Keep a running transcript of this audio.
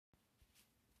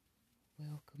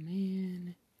Welcome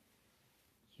in.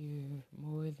 You're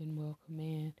more than welcome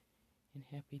in. And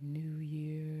Happy New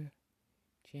Year,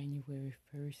 January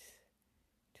 1st,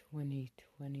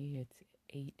 2020. It's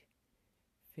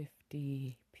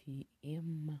 8:50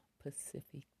 p.m.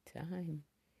 Pacific Time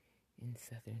in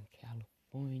Southern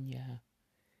California.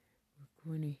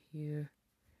 We're going to hear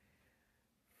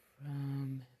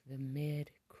from the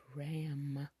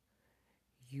MedCram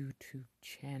YouTube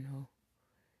channel.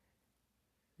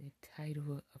 The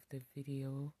title of the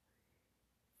video,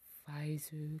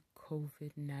 Pfizer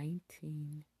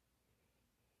COVID-19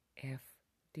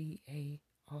 FDA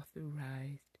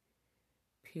authorized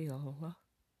pill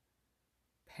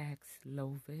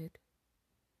Paxlovid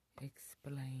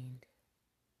explained.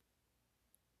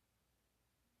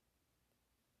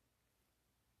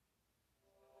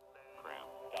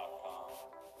 MedCram.com.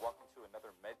 Welcome to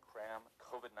another MedCram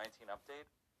COVID-19 update.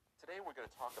 Today we're going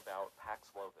to talk about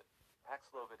Paxlovid.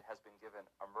 Paxlovid has been given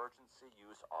emergency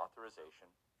use authorization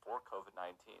for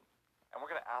COVID-19. And we're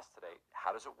going to ask today,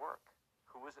 how does it work?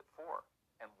 Who is it for?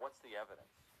 And what's the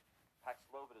evidence?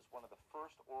 Paxlovid is one of the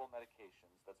first oral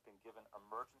medications that's been given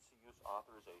emergency use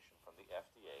authorization from the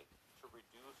FDA to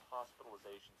reduce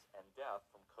hospitalizations and death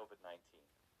from COVID-19.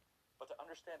 But to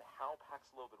understand how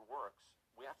Paxlovid works,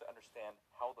 we have to understand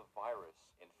how the virus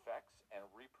infects and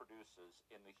reproduces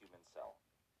in the human cell.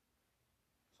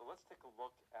 So let's take a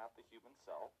look at the human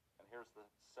cell, and here's the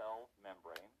cell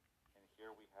membrane, and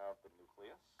here we have the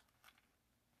nucleus.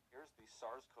 Here's the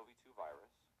SARS-CoV-2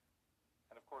 virus,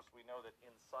 and of course we know that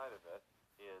inside of it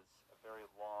is a very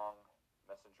long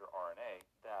messenger RNA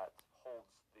that holds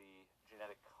the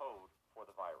genetic code for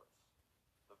the virus.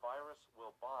 The virus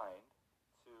will bind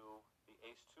to the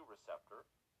ACE2 receptor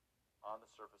on the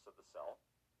surface of the cell,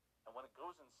 and when it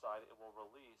goes inside, it will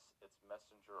release its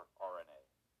messenger RNA.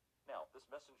 Now, this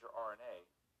messenger RNA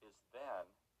is then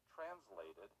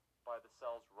translated by the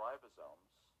cell's ribosomes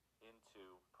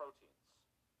into proteins.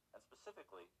 And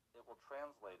specifically, it will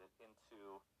translate it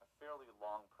into a fairly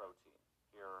long protein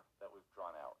here that we've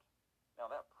drawn out. Now,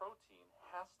 that protein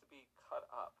has to be cut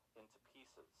up into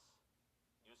pieces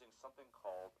using something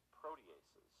called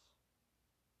proteases.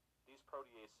 These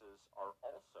proteases are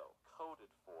also coded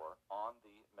for on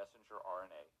the messenger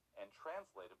RNA and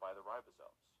translated by the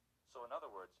ribosomes. So in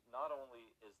other words, not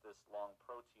only is this long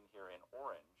protein here in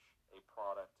orange a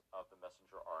product of the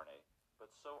messenger RNA,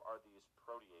 but so are these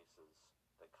proteases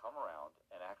that come around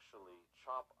and actually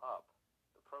chop up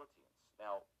the proteins.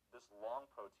 Now, this long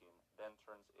protein then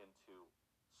turns into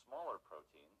smaller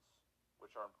proteins,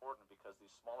 which are important because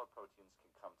these smaller proteins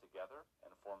can come together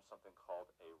and form something called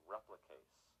a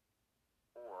replicase,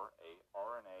 or a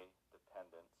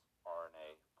RNA-dependent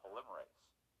RNA polymerase.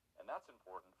 And that's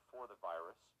important for the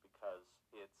virus because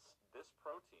it's this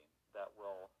protein that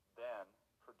will then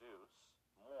produce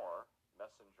more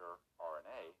messenger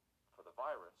RNA for the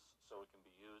virus so it can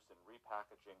be used in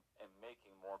repackaging and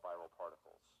making more viral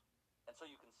particles. And so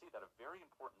you can see that a very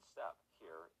important step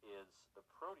here is the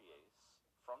protease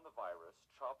from the virus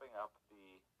chopping up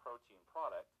the protein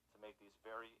product to make these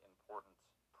very important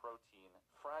protein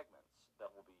fragments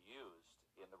that will be used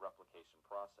in the replication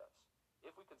process.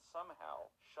 If we can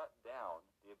somehow shut down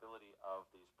the ability of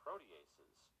these proteases,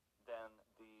 then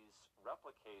these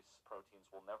replicase proteins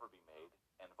will never be made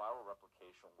and viral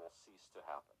replication will cease to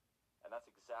happen. And that's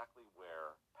exactly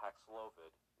where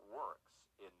Paxlovid works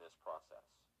in this process.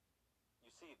 You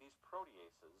see, these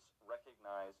proteases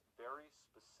recognize very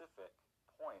specific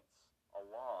points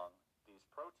along these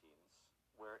proteins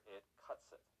where it cuts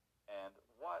it. And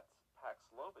what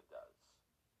Paxlovid does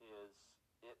is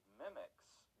it mimics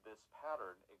this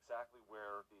pattern exactly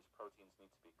where these proteins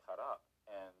need to be cut up,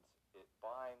 and it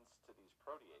binds to these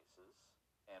proteases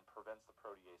and prevents the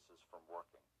proteases from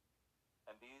working.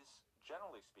 And these,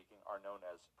 generally speaking, are known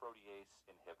as protease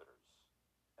inhibitors.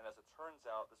 And as it turns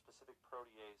out, the specific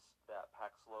protease that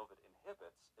Paxlovid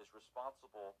inhibits is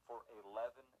responsible for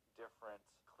 11 different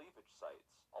cleavage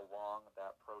sites along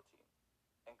that protein.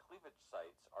 And cleavage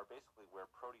sites are basically where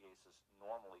proteases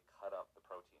normally cut up the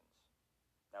proteins.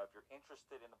 Now, if you're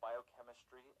interested in the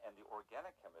biochemistry and the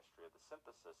organic chemistry of the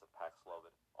synthesis of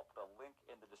Paxlovid, I'll put a link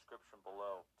in the description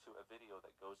below to a video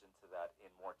that goes into that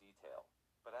in more detail.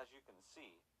 But as you can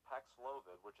see,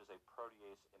 Paxlovid, which is a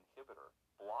protease inhibitor,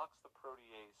 blocks the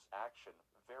protease action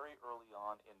very early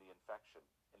on in the infection.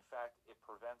 In fact, it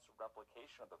prevents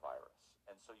replication of the virus.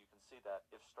 And so you can see that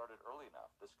if started early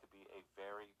enough, this could be a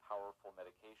very powerful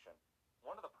medication.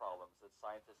 One of the problems that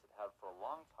scientists have had for a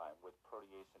long time with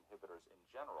protease inhibitors in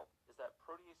general is that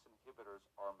protease inhibitors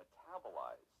are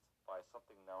metabolized by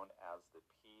something known as the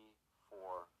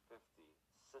P450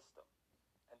 system.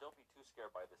 And don't be too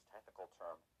scared by this technical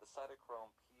term. The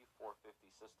cytochrome P450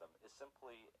 system is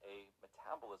simply a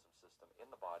metabolism system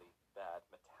in the body that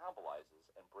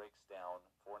metabolizes and breaks down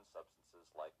foreign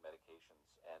substances like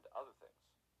medications and other things.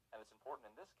 And it's important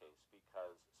in this case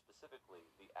because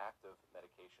specifically the active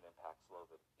medication in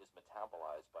Paxlovid is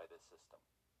metabolized by this system.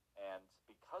 And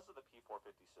because of the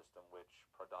P450 system, which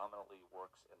predominantly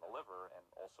works in the liver and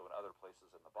also in other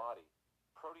places in the body,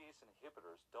 protease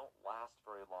inhibitors don't last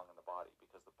very long in the body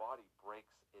because the body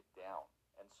breaks it down.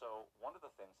 And so one of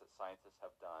the things that scientists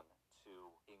have done to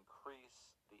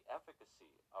increase the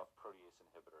efficacy of protease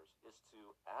inhibitors is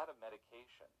to add a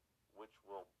medication which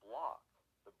will block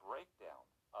the breakdown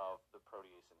of the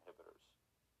protease inhibitors.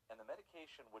 And the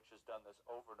medication which has done this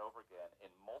over and over again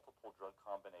in multiple drug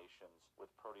combinations with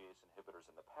protease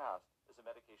inhibitors in the past is a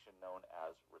medication known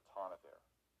as ritonavir.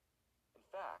 In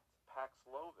fact,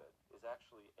 Paxlovid is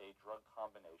actually a drug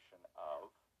combination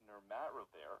of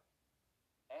nirmatrelvir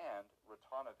and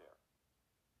ritonavir.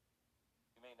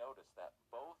 You may notice that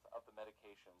both of the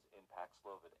medications in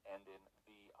Paxlovid end in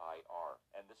VIR,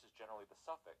 and this is generally the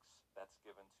suffix that's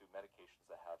given to medications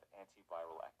that have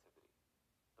antiviral activity.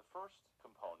 The first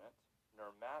component,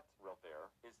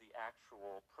 nirmatrelvir, is the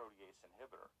actual protease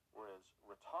inhibitor, whereas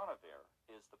ritonavir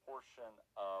is the portion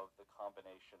of the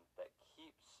combination that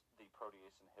keeps the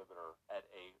protease inhibitor at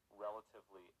a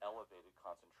relatively elevated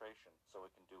concentration so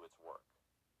it can do its work.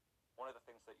 One of the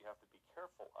things that you have to be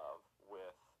careful of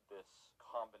with this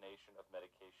combination of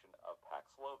medication of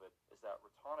Paxlovid is that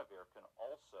ritonavir can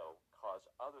also cause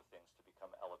other things to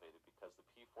become elevated because the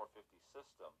P450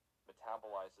 system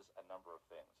metabolizes a number of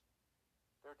things.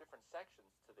 There are different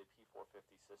sections to the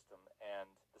P450 system, and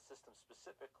the system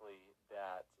specifically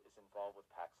that is involved with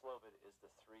Paxlovid is the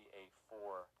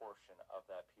 3A4 portion of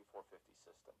that P450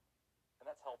 system. And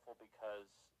that's helpful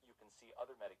because you can see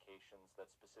other medications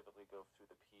that specifically go through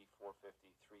the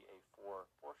P450 3A4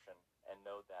 portion and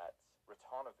know that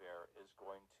ritonavir is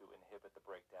going to inhibit the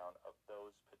breakdown of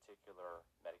those particular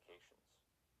medications,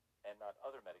 and not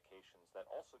other medications that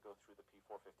also go through the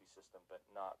P450 system but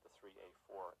not the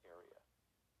 3A4 area.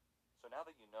 So now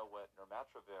that you know what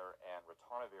nirmatrelvir and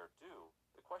ritonavir do,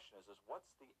 the question is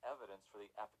what's the evidence for the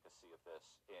efficacy of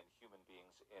this in human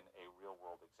beings in a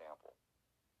real-world example?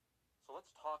 So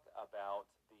let's talk about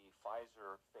the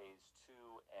Pfizer phase 2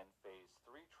 and phase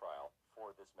 3 trial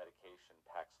for this medication,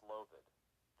 Paxlovid.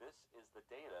 This is the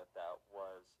data that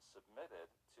was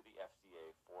submitted to the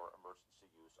FDA for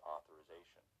emergency use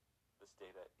authorization. This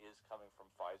data is coming from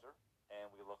Pfizer, and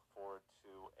we look forward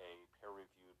to a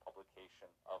peer-reviewed publication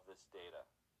of this data.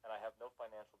 And I have no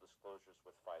financial disclosures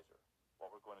with Pfizer. What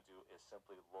we're going to do is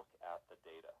simply look at the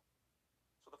data.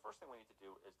 So the first thing we need to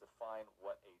do is define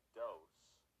what a dose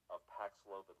of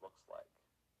Paxlovid looks like,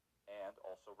 and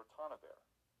also ritonavir.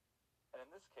 And in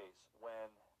this case,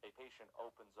 when a patient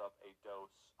opens up a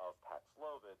dose of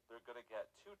Paxlovid, they're going to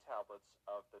get 2 tablets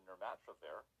of the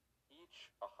nirmatrelvir, each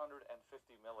 150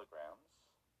 milligrams,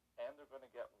 and they're going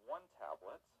to get 1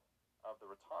 tablet of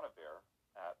the ritonavir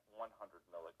at 100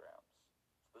 milligrams.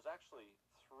 So there's actually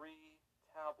 3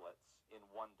 tablets in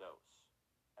 1 dose.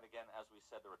 And again, as we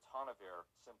said, the ritonavir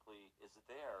simply is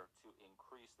there to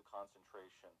increase the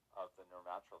concentration of the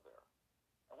nirmatrelvir.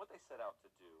 And what they set out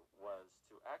to do was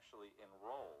to actually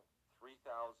enroll 3,000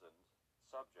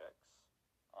 subjects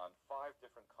on 5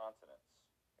 different continents,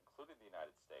 including the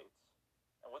United States.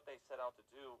 And what they set out to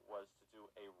do was to do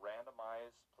a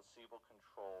randomized,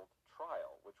 placebo-controlled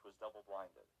trial, which was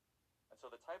double-blinded. And so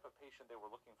the type of patient they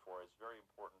were looking for is very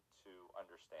important to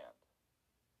understand.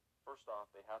 First off,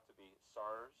 they have to be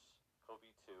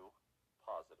SARS-CoV-2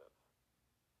 positive.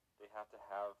 They have to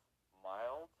have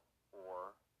mild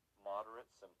or moderate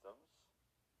symptoms.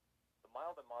 The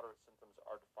mild and moderate symptoms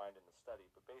are defined in the study,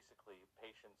 but basically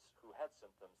patients who had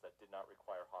symptoms that did not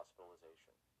require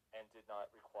hospitalization and did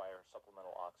not require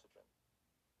supplemental oxygen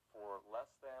for less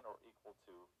than or equal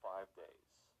to 5 days.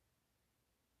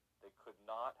 They could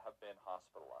not have been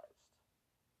hospitalized.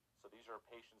 So these are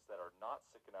patients that are not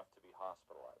sick enough to be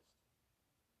hospitalized.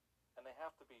 And they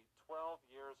have to be 12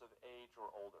 years of age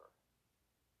or older.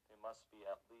 They must be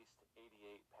at least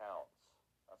 88 pounds.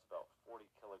 That's about 40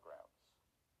 kilograms.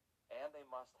 And they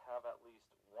must have at least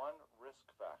 1 risk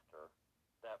factor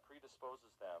that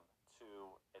predisposes them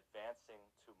to advancing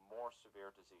to more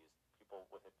severe disease. People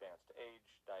with advanced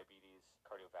age, diabetes,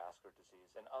 cardiovascular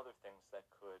disease, and other things that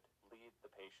could lead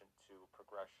the patient to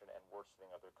progression and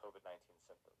worsening of their COVID-19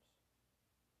 symptoms.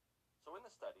 So in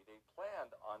the study, they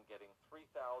planned on getting 3,000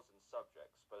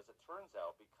 subjects, but as it turns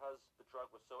out, because the drug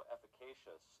was so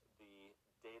efficacious, the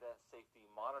Data Safety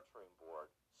Monitoring Board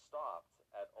stopped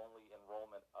at only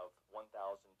enrollment of 1,219.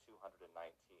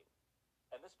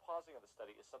 And this pausing of the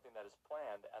study is something that is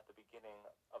planned at the beginning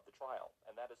of the trial,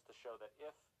 and that is to show that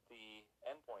if the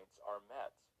endpoints are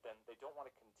met, then they don't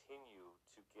want to continue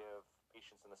to give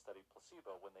patients in the study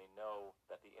placebo when they know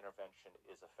that the intervention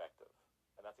is effective.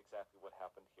 And that's exactly what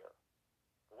happened here.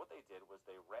 But what they did was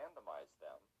they randomized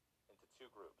them into two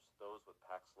groups, those with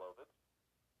Paxlovid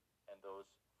and those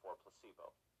for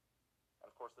placebo. And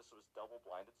of course, this was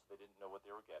double-blinded, so they didn't know what they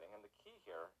were getting. And the key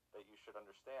here that you should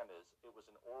understand is it was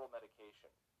an oral medication.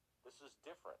 This is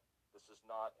different. This is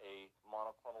not a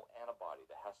monoclonal antibody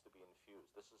that has to be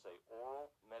infused. This is an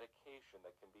oral medication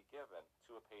that can be given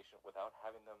to a patient without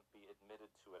having them be admitted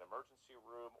to an emergency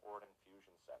room or an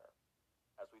infusion center.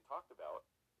 As we talked about,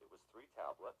 it was 3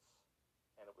 tablets,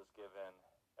 and it was given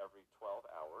every 12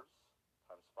 hours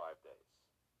times 5 days.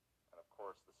 And of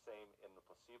course, the same in the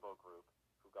placebo group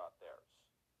who got theirs.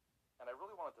 And I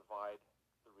really want to divide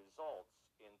the results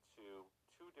into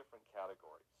 2 different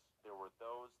categories. There were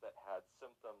those that had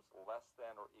symptoms less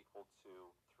than or equal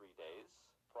to 3 days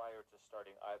prior to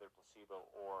starting either placebo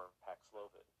or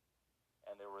Paxlovid.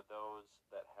 And there were those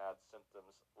that had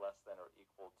symptoms less than or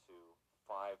equal to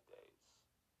 5 days.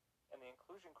 And the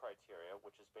inclusion criteria,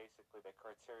 which is basically the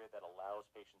criteria that allows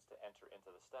patients to enter into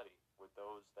the study, were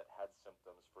those that had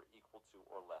symptoms for equal to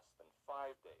or less than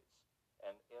 5 days.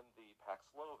 And in the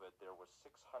Paxlovid, there were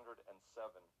 607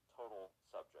 total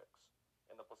subjects.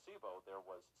 In the placebo, there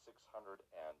was 612.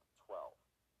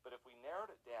 But if we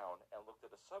narrowed it down and looked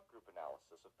at a subgroup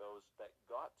analysis of those that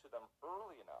got to them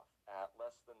early enough at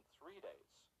less than 3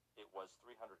 days, it was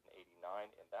 389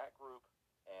 in that group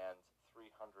and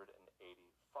 385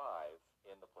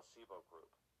 in the placebo group.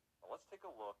 Now let's take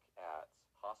a look at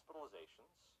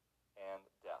hospitalizations and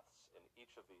deaths in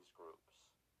each of these groups.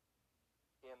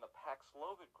 In the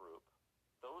Paxlovid group,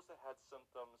 those that had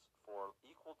symptoms for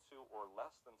equal to or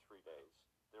less than 3 days,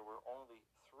 there were only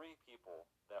 3 people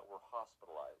that were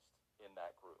hospitalized in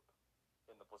that group.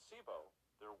 In the placebo,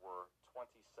 there were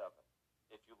 27.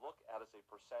 If you look at as a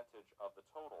percentage of the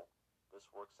total, this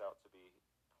works out to be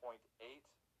 0.8%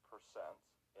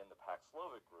 in the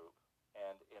Paxlovid group,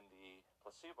 and in the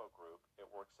placebo group, it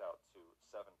works out to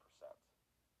 7%.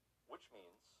 Which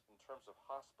means, in terms of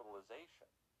hospitalization,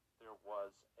 there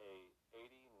was a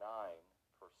 89%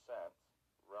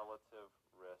 relative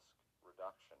risk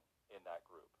reduction in that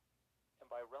group. And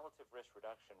by relative risk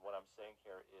reduction, what I'm saying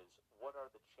here is what are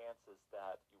the chances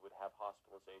that you would have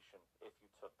hospitalization if you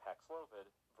took Paxlovid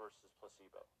versus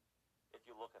placebo? If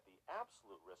you look at the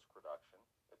absolute risk reduction,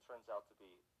 it turns out to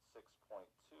be 6.2%.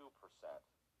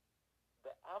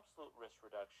 The absolute risk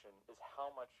reduction is how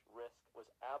much risk was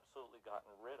absolutely gotten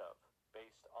rid of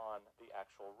based on the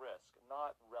actual risk,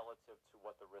 not relative to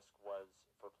what the risk was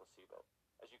for placebo.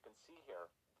 As you can see here,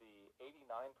 the 89%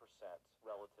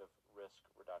 relative risk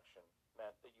reduction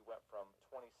meant that you went from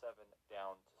 27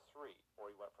 down to 3,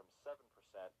 or you went from 7%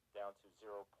 down to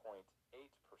 0.8%.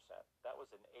 That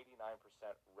was an 89%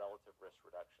 relative risk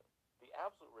reduction. The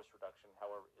absolute risk reduction,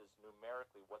 however, is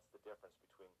numerically what's the difference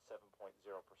between 7.0%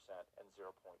 and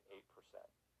 0.8%.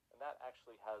 And that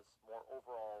actually has more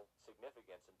overall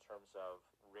significance in terms of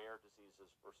rare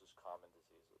diseases versus common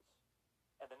diseases.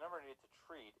 And the number needed to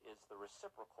treat is the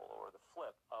reciprocal, or the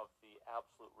flip, of the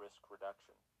absolute risk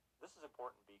reduction. This is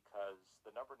important because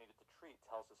the number needed to treat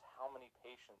tells us how many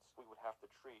patients we would have to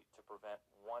treat to prevent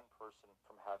one person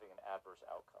from having an adverse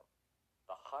outcome.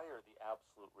 The higher the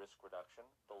absolute risk reduction,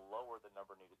 the lower the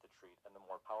number needed to treat and the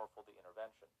more powerful the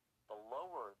intervention. The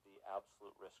lower the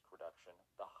absolute risk reduction,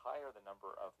 the higher the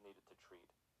number of needed to treat,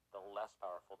 the less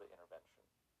powerful the intervention.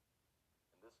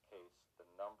 In this case, the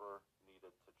number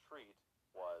needed to treat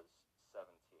was 17.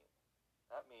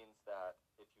 That means that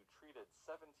if you treated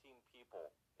 17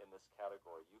 people in this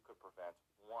category, you could prevent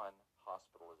 1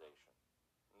 hospitalization.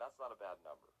 And that's not a bad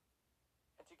number.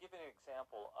 And to give you an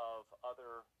example of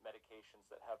other medications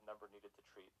that have number needed to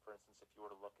treat, for instance, if you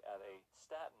were to look at a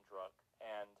statin drug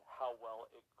and how well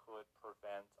it could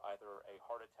prevent either a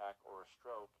heart attack or a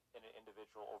stroke in an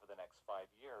individual over the next 5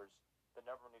 years, the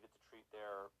number needed to treat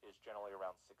there is generally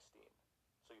around 16.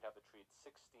 So you'd have to treat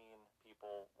 16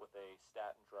 people with a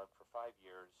statin drug for 5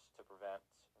 years to prevent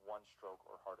 1 stroke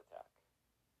or heart attack.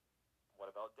 What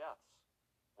about deaths?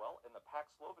 Well, in the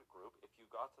Paxlovid group, if you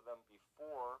got to them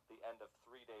before the end of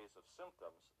 3 days of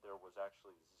symptoms, there was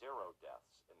actually 0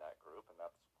 deaths in that group, and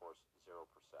that's, of course, 0%.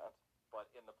 But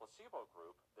in the placebo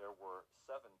group, there were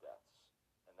 7 deaths,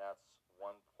 and that's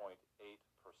 1.8%.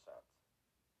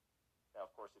 Now,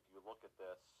 of course, if you look at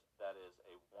this, that is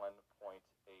a 1.8%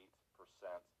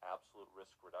 absolute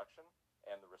risk reduction.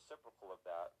 and the reciprocal of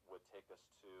that would take us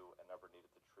to a number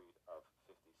needed to treat of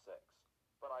 56.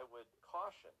 But I would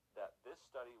caution that this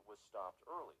study was stopped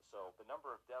early, so the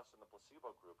number of deaths in the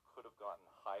placebo group could have gotten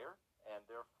higher, and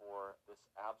therefore this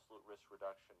absolute risk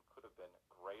reduction could have been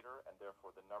greater, and therefore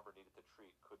the number needed to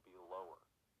treat could be lower.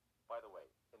 By the way,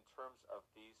 in terms of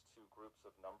these two groups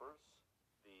of numbers,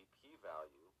 the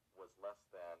p-value was less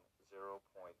than 0.0001.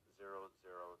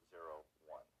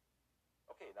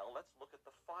 Okay, now let's look at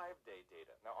the 5-day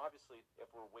data. Now obviously,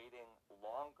 if we're waiting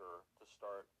longer to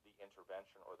start the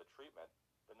intervention or the treatment,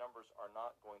 the numbers are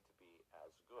not going to be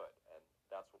as good, and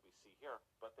that's what we see here,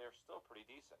 but they're still pretty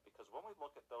decent, because when we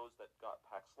look at those that got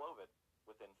Paxlovid,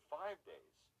 within 5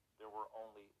 days, there were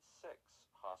only 6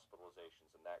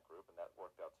 hospitalizations in that group, and that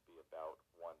worked out to be about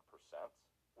 1%,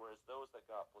 whereas those that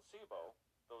got placebo,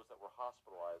 those that were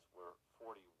hospitalized were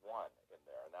 41 in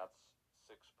there, and that's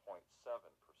 6.7%.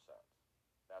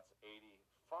 That's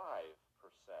 85%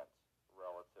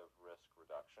 relative risk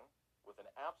reduction, with an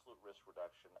absolute risk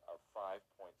reduction of 5.7%,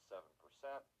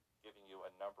 giving you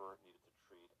a number needed to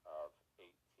treat of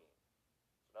 18.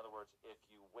 So in other words, if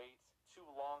you wait too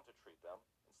long to treat them,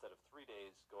 instead of 3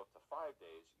 days, go up to 5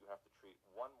 days, you have to treat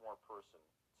one more person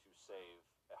to save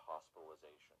a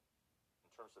hospitalization.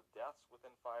 In terms of deaths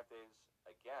within 5 days,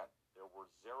 again, there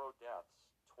were 0 deaths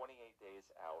 28 days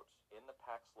out in the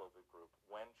Paxlovid group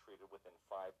when treated within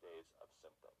 5 days of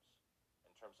symptoms.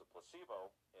 In terms of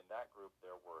placebo, in that group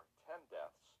there were 10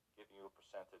 deaths, giving you a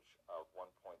percentage of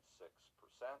 1.6%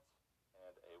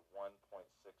 and a 1.6%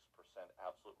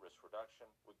 absolute risk reduction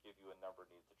would give you a number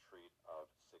needed to treat of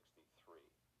 63.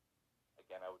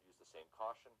 Again, I would use the same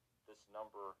caution. This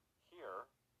number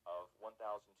here of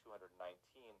 1,219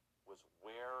 was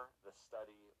where the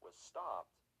study was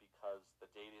stopped, because the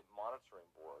Data Monitoring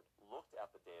Board looked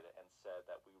at the data and said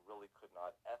that we really could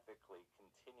not ethically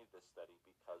continue this study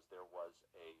because there was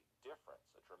a difference,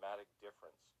 a dramatic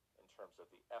difference in terms of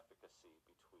the efficacy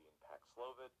between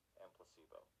Paxlovid and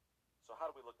placebo. So how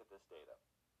do we look at this data?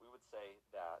 We would say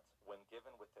that when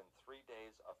given within 3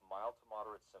 days of mild to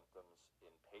moderate symptoms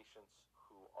in patients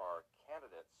who are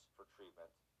candidates for treatment,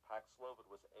 Paxlovid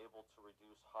was able to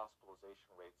reduce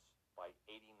hospitalization rates by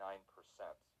 89%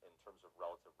 in terms of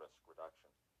relative risk reduction.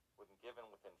 When given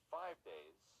within 5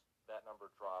 days, that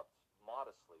number dropped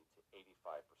modestly to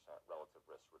 85% relative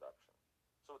risk reduction.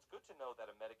 So it's good to know that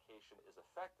a medication is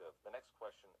effective. The next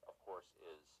question, of course,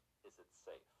 is it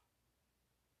safe?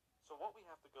 So what we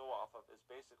have to go off of is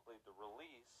basically the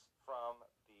release from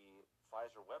the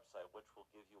Pfizer website, which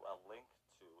we'll give you a link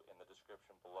to in the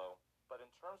description below. But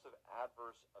in terms of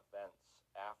adverse events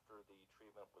after the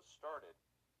treatment was started,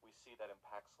 we see that in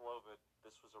Paxlovid,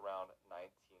 this was around 19%.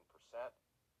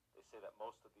 They say that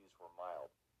most of these were mild.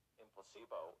 In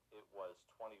placebo, it was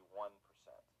 21%.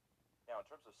 Now, in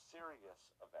terms of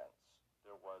serious events,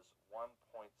 there was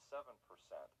 1.7%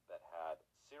 that had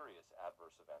serious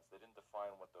adverse events. They didn't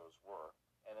define what those were.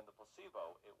 And in the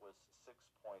placebo, it was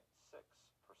 6.6%.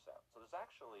 So there's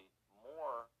actually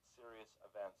more serious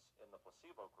events in the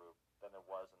placebo group than there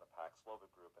was in the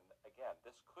Paxlovid group. And again,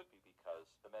 this could be because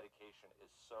the medication is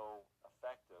so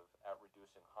effective at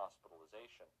reducing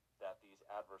hospitalization that these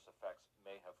adverse effects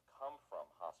may have come from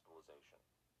hospitalization.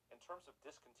 In terms of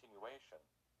discontinuation,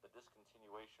 the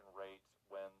discontinuation rate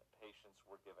when patients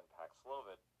were given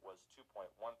Paxlovid was 2.1%.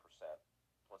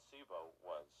 Placebo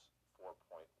was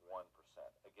 4.1%.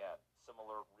 Again,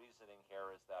 similar reasoning here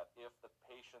is that if the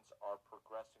patients are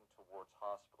progressing towards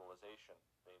hospitalization,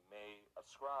 they may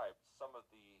ascribe some of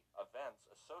the events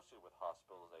associated with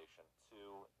hospitalization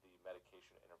to the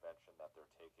medication intervention that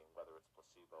they're taking, whether it's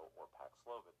placebo or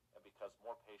Paxlovid. And because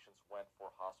more patients went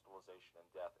for hospitalization and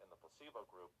death in the placebo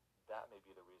group, that may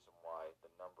be the reason why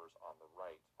the numbers on the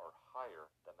right are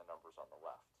higher than the numbers on the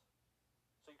left.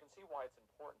 So you can see why it's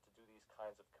important to do these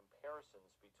kinds of comparisons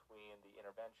between the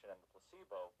intervention and the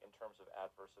placebo in terms of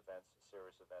adverse events,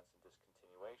 serious events, and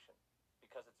discontinuation.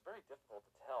 Because it's very difficult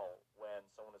to tell when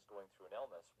someone is going through an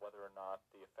illness whether or not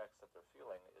the effects that they're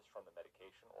feeling is from the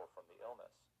medication or from the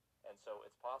illness. And so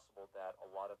it's possible that a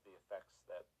lot of the effects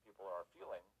that people are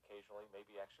feeling occasionally may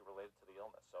be actually related to the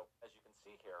illness. So as you can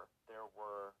see here, there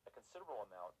were a considerable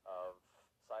amount of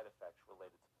side effects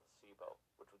related to placebo,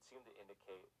 which would seem to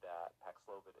indicate that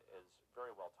Paxlovid is very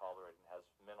well tolerated and has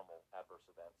minimal adverse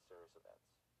events, serious events.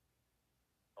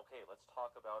 Okay, let's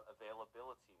talk about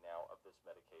availability now of this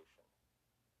medication.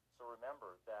 So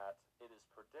remember that it is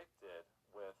predicted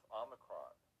with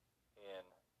Omicron in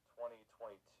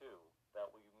 2022 that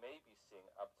we may be seeing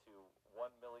up to 1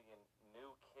 million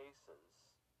new cases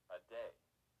a day.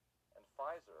 And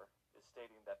Pfizer is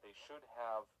stating that they should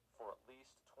have, for at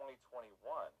least 2021,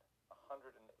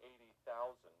 180,000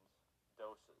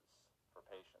 doses for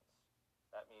patients.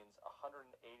 That means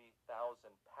 180,000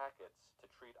 packets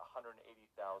to treat 180,000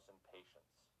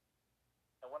 patients.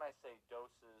 And when I say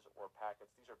doses or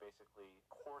packets, these are basically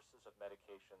courses of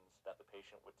medications that the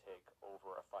patient would take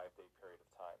over a 5-day period of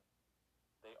time.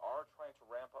 They are trying to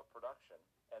ramp up production,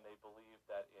 and they believe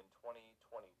that in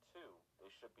 2022, they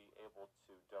should be able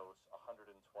to dose 120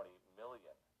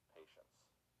 million patients.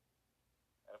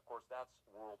 And of course, that's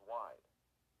worldwide.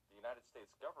 The United States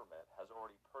government has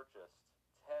already purchased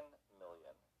 10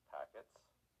 million packets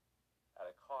at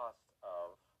a cost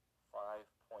of $5.3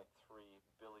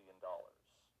 billion.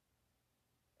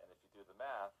 And if you do the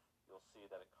math, you'll see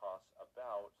that it costs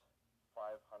about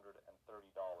 $530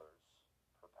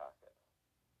 per packet.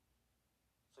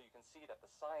 So you can see that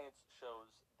the science shows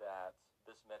that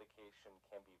this medication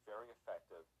can be very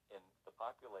effective in the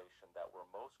population that we're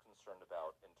most concerned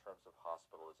about in terms of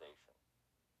hospitalization.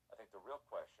 I think the real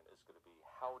question is going to be,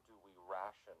 how do we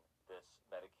ration this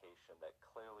medication that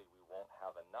clearly we won't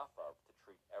have enough of to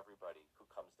treat everybody who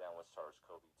comes down with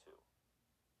SARS-CoV-2?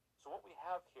 So what we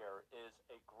have here is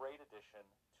a great addition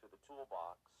to the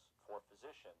toolbox for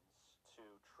physicians to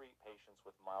treat patients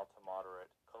with mild to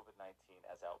moderate COVID-19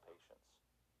 as outpatients.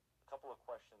 A couple of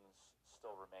questions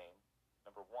still remain.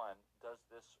 Number one, does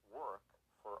this work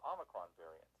for Omicron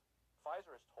variant?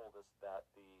 Pfizer has told us that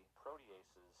the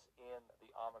proteases in the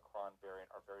Omicron variant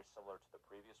are very similar to the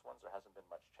previous ones. There hasn't been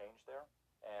much change there.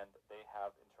 And they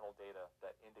have internal data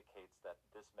that indicates that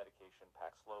this medication,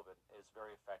 Paxlovid, is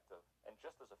very effective and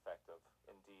just as effective,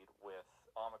 indeed, with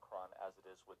Omicron as it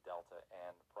is with Delta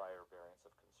and prior variants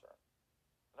of concern.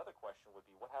 Another question would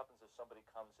be, what happens if somebody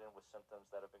comes in with symptoms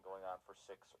that have been going on for 6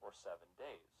 or 7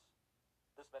 days?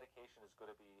 This medication is going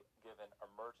to be given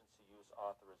emergency use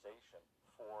authorization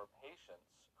for patients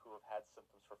who have had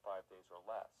symptoms for 5 days or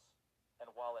less.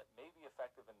 And while it may be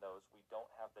effective in those, we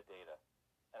don't have the data.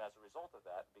 And as a result of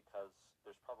that, because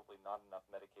there's probably not enough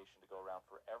medication to go around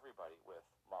for everybody with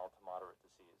mild to moderate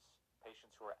disease,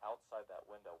 patients who are outside that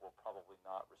window will probably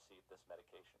not receive this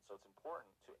medication. So it's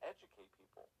important to educate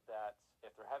people that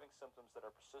if they're having symptoms that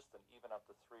are persistent, even up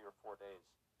to 3 or 4 days,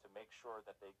 to make sure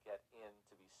that they get in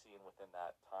to be seen within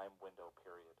that time window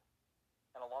period.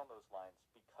 And along those lines,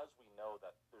 because we know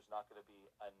that there's not going to be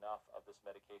enough of this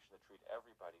medication to treat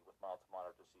everybody with mild to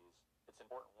moderate disease, it's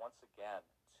important once again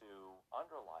to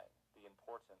underline the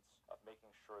importance of making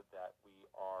sure that we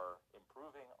are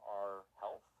improving our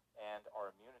health and our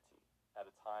immunity at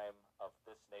a time of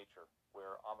this nature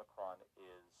where Omicron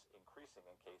is increasing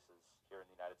in cases here in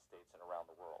the United States and around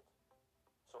the world.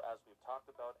 So as we've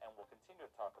talked about and will continue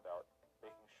to talk about,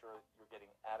 making sure you're getting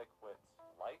adequate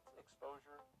light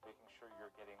exposure, making sure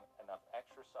you're getting enough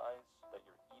exercise, that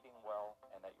you're eating well,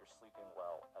 and that you're sleeping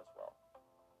well as well.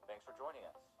 Thanks for joining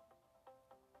us.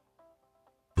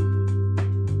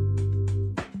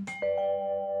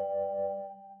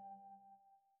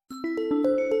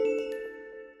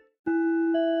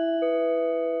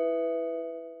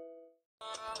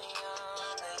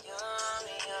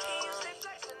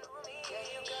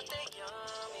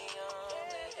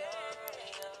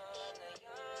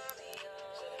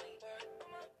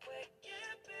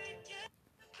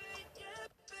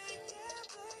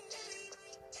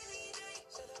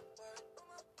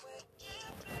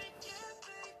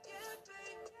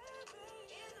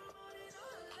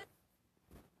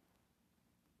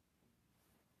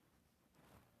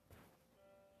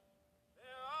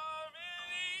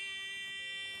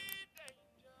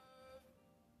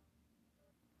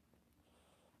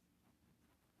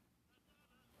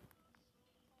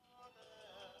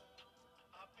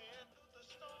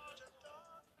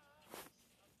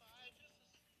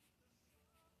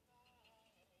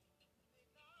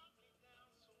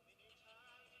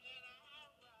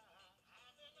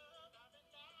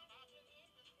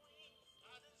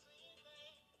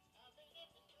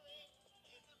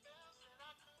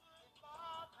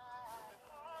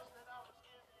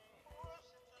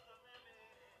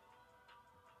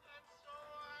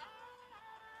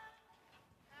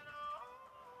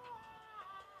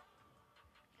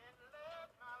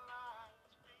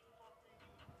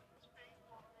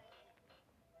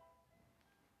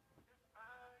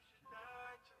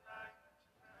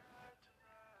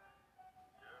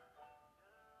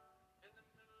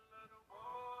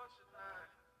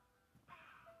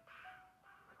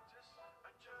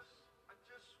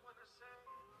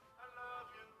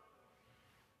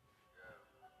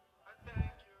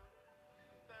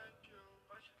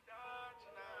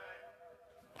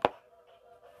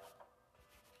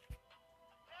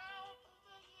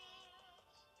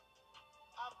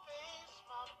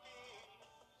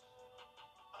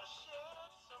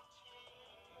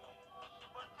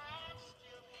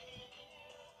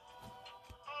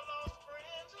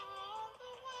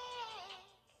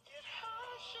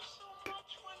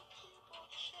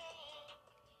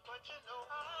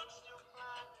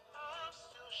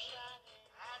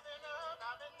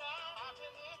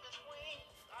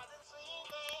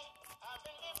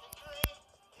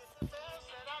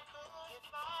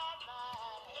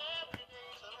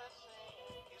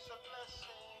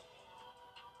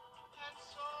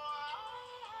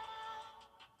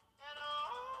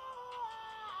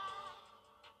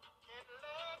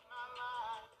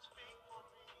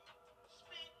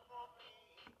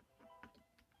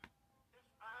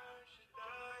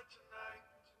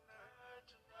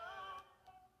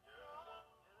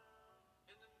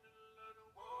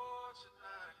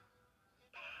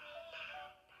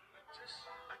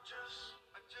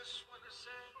 just want to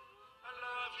say I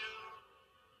love you.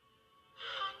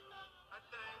 I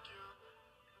thank you.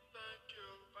 I thank you.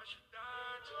 If I should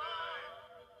die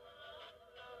tonight.